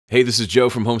Hey, this is Joe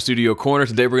from Home Studio Corner.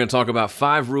 Today we're going to talk about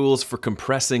 5 rules for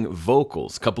compressing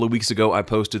vocals. A couple of weeks ago, I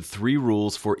posted 3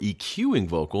 rules for EQing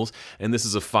vocals, and this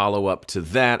is a follow-up to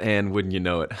that, and wouldn't you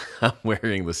know it, I'm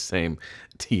wearing the same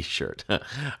t-shirt. All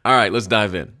right, let's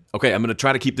dive in. Okay, I'm going to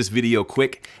try to keep this video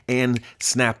quick and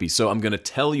snappy, so I'm going to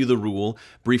tell you the rule,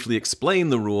 briefly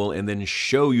explain the rule, and then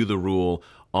show you the rule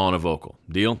on a vocal.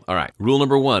 Deal? All right. Rule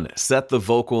number 1, set the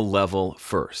vocal level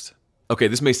first. Okay,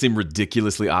 this may seem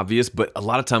ridiculously obvious, but a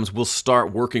lot of times we'll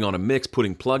start working on a mix,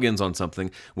 putting plugins on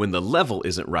something when the level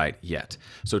isn't right yet.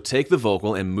 So take the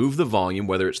vocal and move the volume,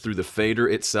 whether it's through the fader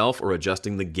itself or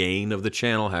adjusting the gain of the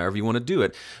channel, however you want to do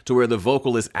it, to where the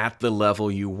vocal is at the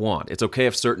level you want. It's okay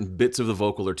if certain bits of the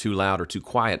vocal are too loud or too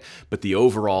quiet, but the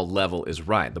overall level is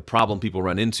right. The problem people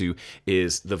run into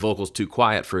is the vocal's too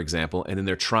quiet, for example, and then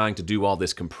they're trying to do all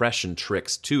this compression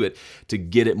tricks to it to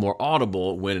get it more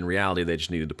audible, when in reality they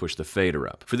just needed to push the fader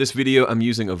up. For this video, I'm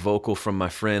using a vocal from my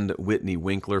friend Whitney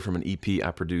Winkler from an EP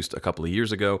I produced a couple of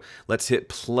years ago. Let's hit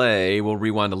play. We'll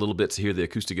rewind a little bit to hear the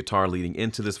acoustic guitar leading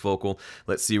into this vocal.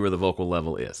 Let's see where the vocal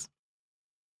level is.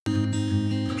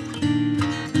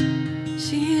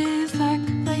 She is like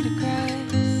a blade of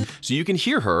grass. So you can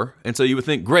hear her, and so you would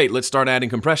think, great, let's start adding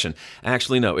compression.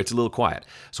 Actually, no, it's a little quiet.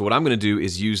 So what I'm going to do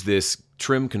is use this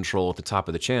trim control at the top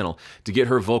of the channel to get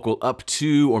her vocal up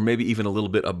to, or maybe even a little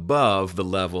bit above, the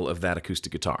level of that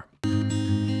acoustic guitar.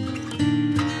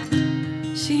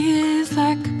 She is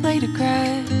like a blade of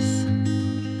grass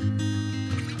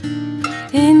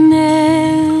in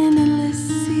an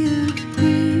endless sea of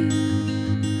green.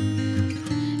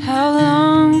 How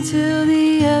long till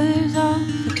the others all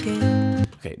forget?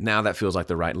 Okay, now that feels like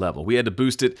the right level. We had to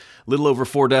boost it a little over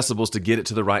 4 decibels to get it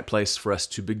to the right place for us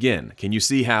to begin. Can you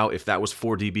see how if that was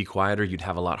 4 dB quieter, you'd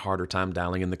have a lot harder time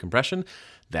dialing in the compression?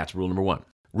 That's rule number 1.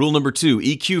 Rule number 2,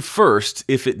 EQ first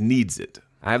if it needs it.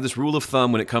 I have this rule of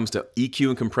thumb when it comes to EQ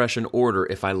and compression order.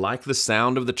 If I like the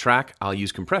sound of the track, I'll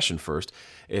use compression first.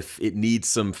 If it needs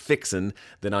some fixing,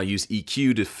 then I'll use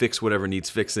EQ to fix whatever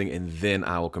needs fixing, and then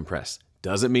I will compress.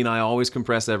 Doesn't mean I always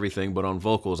compress everything, but on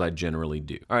vocals I generally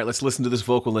do. All right, let's listen to this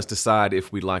vocal and let's decide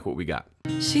if we like what we got.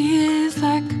 She is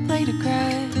like a blade of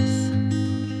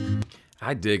grass.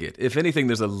 I dig it. If anything,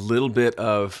 there's a little bit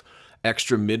of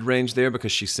extra mid-range there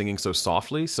because she's singing so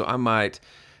softly, so I might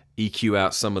EQ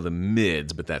out some of the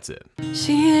mids, but that's it.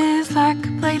 She is like a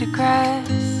blade of grass.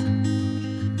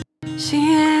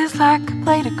 She is like a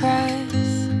blade of grass.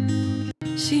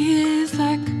 She is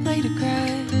like a blade of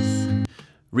grass.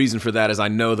 Reason for that is I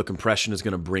know the compression is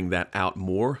going to bring that out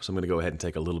more, so I'm going to go ahead and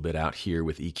take a little bit out here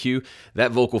with EQ.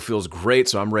 That vocal feels great,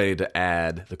 so I'm ready to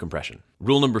add the compression.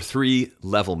 Rule number 3,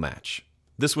 level match.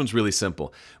 This one's really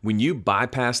simple. When you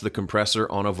bypass the compressor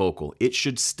on a vocal, it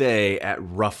should stay at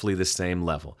roughly the same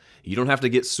level. You don't have to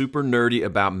get super nerdy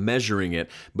about measuring it,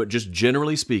 but just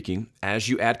generally speaking, as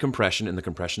you add compression and the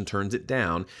compression turns it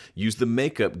down, use the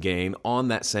makeup gain on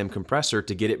that same compressor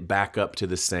to get it back up to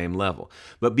the same level.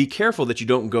 But be careful that you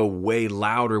don't go way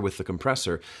louder with the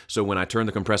compressor, so when I turn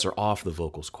the compressor off, the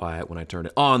vocal's quiet. When I turn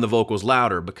it on, the vocal's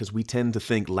louder, because we tend to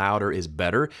think louder is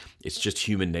better. It's just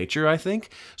human nature, I think.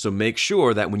 So make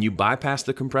sure that when you bypass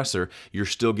the compressor, you're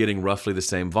still getting roughly the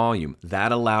same volume.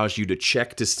 That allows you to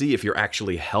check to see if you're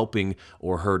actually helping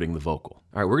or hurting the vocal.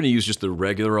 All right, we're going to use just the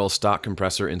regular old stock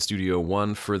compressor in Studio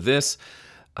One for this.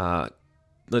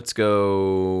 Let's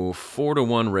go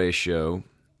 4:1 ratio.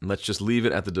 Let's just leave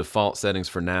it at the default settings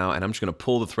for now, and I'm just going to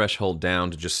pull the threshold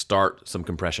down to just start some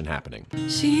compression happening.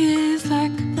 She is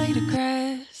like a blade of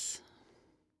grass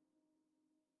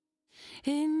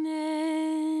in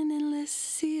an endless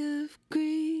sea of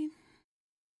green.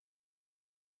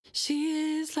 She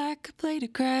is like a blade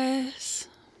of grass.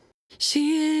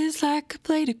 She is like a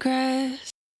blade of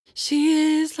grass. She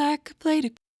is like a blade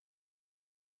of.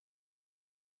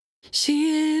 She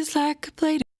is like a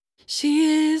blade of. She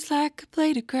is like a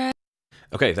blade of grass.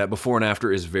 Okay, that before and after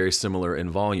is very similar in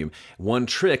volume. One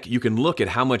trick, you can look at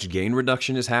how much gain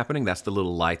reduction is happening. That's the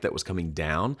little light that was coming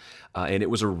down, and it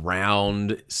was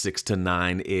around 6 to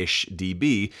 9-ish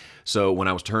dB. So when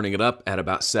I was turning it up at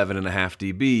about 7.5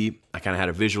 dB, I kind of had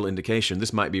a visual indication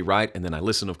this might be right, and then I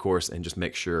listen, of course, and just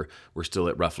make sure we're still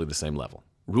at roughly the same level.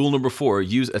 Rule number 4,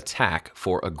 use attack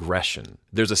for aggression.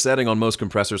 There's a setting on most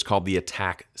compressors called the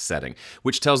attack setting,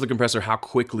 which tells the compressor how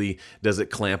quickly does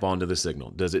it clamp onto the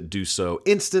signal. Does it do so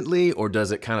instantly, or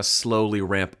does it kind of slowly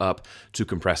ramp up to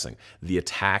compressing? The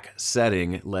attack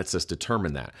setting lets us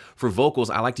determine that. For vocals,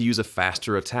 I like to use a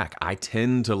faster attack. I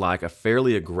tend to like a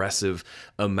fairly aggressive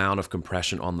amount of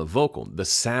compression on the vocal. The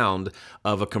sound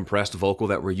of a compressed vocal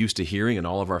that we're used to hearing in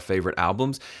all of our favorite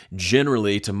albums,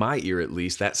 generally, to my ear at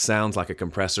least, that sounds like a compressed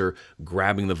compressor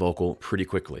grabbing the vocal pretty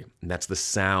quickly. And that's the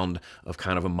sound of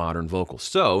kind of a modern vocal.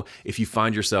 So if you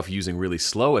find yourself using really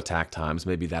slow attack times,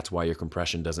 maybe that's why your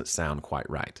compression doesn't sound quite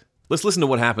right. Let's listen to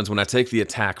what happens when I take the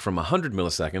attack from 100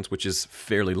 milliseconds, which is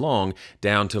fairly long,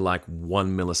 down to like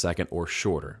 1 millisecond or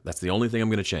shorter. That's the only thing I'm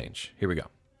going to change. Here we go.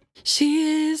 She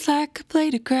is like a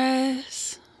blade of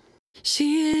grass.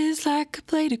 She is like a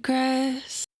blade of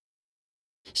grass.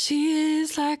 She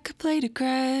is like a blade of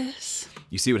grass.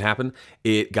 You see what happened?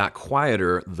 It got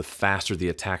quieter the faster the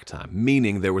attack time,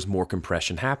 meaning there was more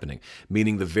compression happening,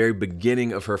 meaning the very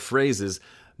beginning of her phrases,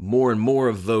 more and more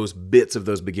of those bits of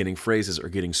those beginning phrases are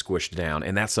getting squished down,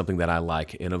 and that's something that I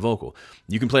like in a vocal.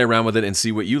 You can play around with it and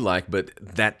see what you like, but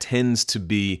that tends to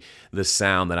be the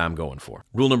sound that I'm going for.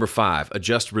 Rule number 5,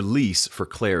 adjust release for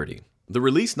clarity. The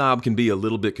release knob can be a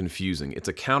little bit confusing. It's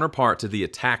a counterpart to the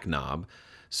attack knob,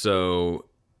 so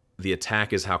the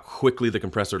attack is how quickly the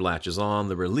compressor latches on.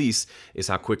 The release is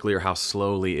how quickly or how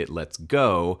slowly it lets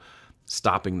go,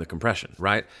 stopping the compression,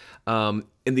 right?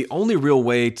 And the only real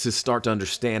way to start to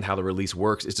understand how the release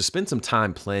works is to spend some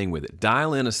time playing with it.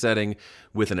 Dial in a setting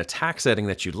with an attack setting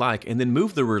that you like, and then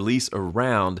move the release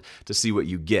around to see what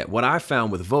you get. What I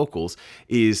found with vocals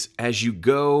is as you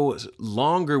go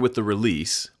longer with the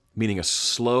release, meaning a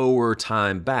slower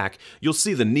time back, you'll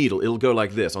see the needle. It'll go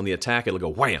like this. On the attack, it'll go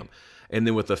wham. And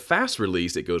then with the fast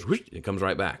release, it goes whoosh, it comes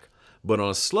right back. But on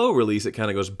a slow release, it kind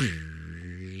of goes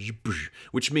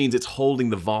which means it's holding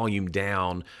the volume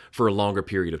down for a longer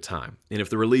period of time. And if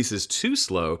the release is too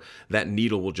slow, that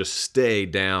needle will just stay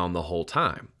down the whole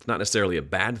time. It's not necessarily a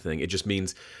bad thing. It just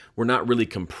means we're not really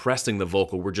compressing the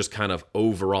vocal. We're just kind of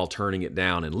overall turning it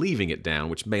down and leaving it down,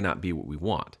 which may not be what we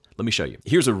want. Let me show you.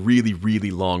 Here's a really,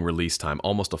 really long release time,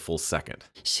 almost a full second.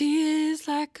 She is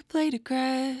like a blade of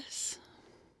grass.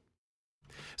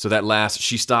 So that last,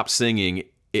 she stopped singing,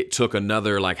 it took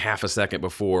another like half a second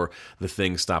before the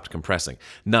thing stopped compressing.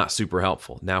 Not super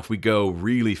helpful. Now, if we go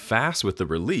really fast with the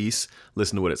release,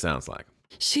 listen to what it sounds like.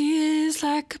 She is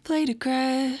like a blade of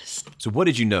grass. So what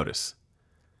did you notice?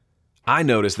 I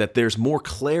noticed that there's more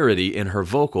clarity in her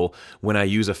vocal when I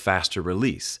use a faster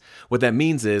release. What that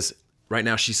means is, right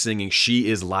now she's singing, she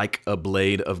is like a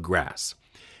blade of grass.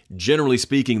 Generally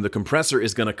speaking, the compressor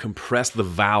is going to compress the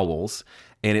vowels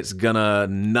and it's gonna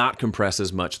not compress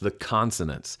as much the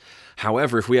consonants.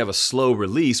 However, if we have a slow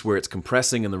release where it's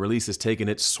compressing and the release is taking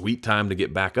its sweet time to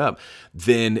get back up,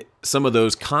 then some of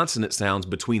those consonant sounds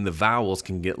between the vowels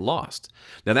can get lost.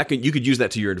 Now you could use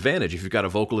that to your advantage. If you've got a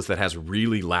vocalist that has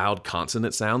really loud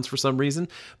consonant sounds for some reason,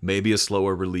 maybe a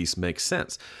slower release makes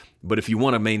sense. But if you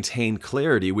want to maintain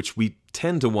clarity, which we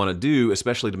tend to want to do,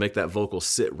 especially to make that vocal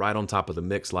sit right on top of the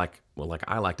mix like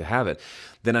I like to have it,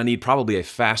 then I need probably a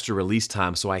faster release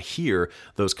time so I hear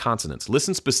those consonants.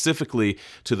 Listen specifically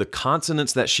to the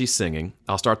consonants that she's singing.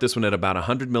 I'll start this one at about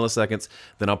 100 milliseconds,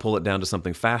 then I'll pull it down to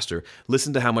something faster.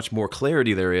 Listen to how much more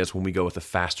clarity there is when we go with a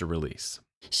faster release.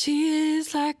 She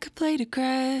is like a blade of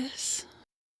grass.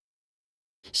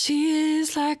 She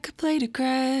is like a blade of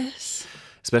grass.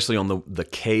 Especially on the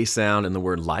K sound and the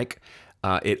word like.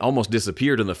 It almost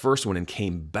disappeared in the first one and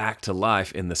came back to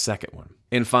life in the second one.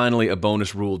 And finally, a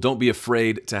bonus rule. Don't be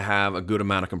afraid to have a good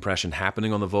amount of compression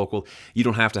happening on the vocal. You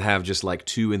don't have to have just like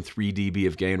 2 and 3 dB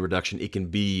of gain reduction. It can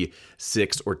be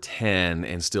 6 or 10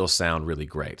 and still sound really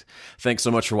great. Thanks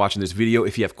so much for watching this video.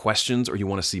 If you have questions or you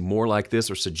want to see more like this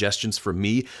or suggestions for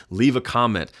me, leave a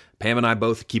comment. Pam and I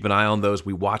both keep an eye on those.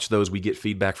 We watch those. We get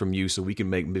feedback from you so we can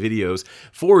make videos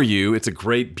for you. It's a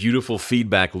great, beautiful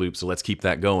feedback loop, so let's keep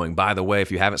that going. By the way,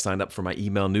 if you haven't signed up for my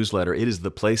email newsletter, it is the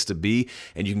place to be,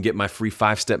 and you can get my free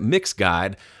 5-step mix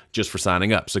guide just for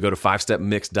signing up. So go to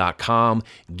 5stepmix.com,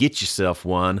 get yourself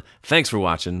one. Thanks for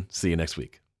watching. See you next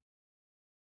week.